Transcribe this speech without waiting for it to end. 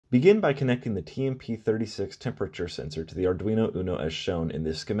Begin by connecting the TMP36 temperature sensor to the Arduino Uno as shown in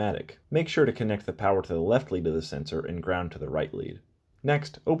this schematic. Make sure to connect the power to the left lead of the sensor and ground to the right lead.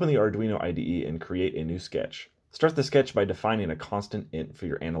 Next, open the Arduino IDE and create a new sketch. Start the sketch by defining a constant int for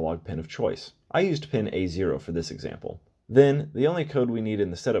your analog pin of choice. I used pin A0 for this example. Then, the only code we need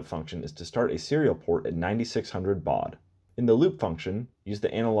in the setup function is to start a serial port at 9600 baud. In the loop function, use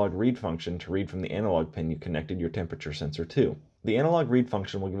the analog read function to read from the analog pin you connected your temperature sensor to. The analog read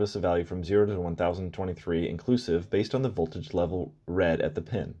function will give us a value from 0 to 1023 inclusive based on the voltage level read at the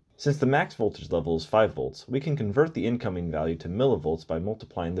pin. Since the max voltage level is 5 volts, we can convert the incoming value to millivolts by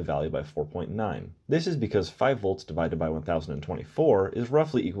multiplying the value by 4.9. This is because 5 volts divided by 1024 is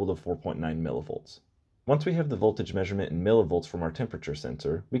roughly equal to 4.9 millivolts. Once we have the voltage measurement in millivolts from our temperature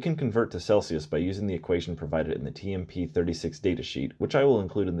sensor, we can convert to Celsius by using the equation provided in the TMP36 datasheet, which I will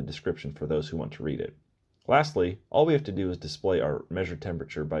include in the description for those who want to read it. Lastly, all we have to do is display our measured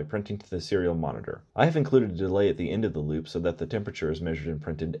temperature by printing to the serial monitor. I have included a delay at the end of the loop so that the temperature is measured and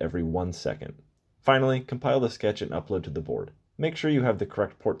printed every 1 second. Finally, compile the sketch and upload to the board. Make sure you have the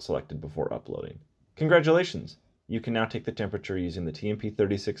correct port selected before uploading. Congratulations! You can now take the temperature using the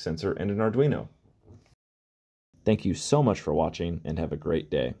TMP36 sensor and an Arduino. Thank you so much for watching and have a great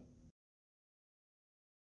day.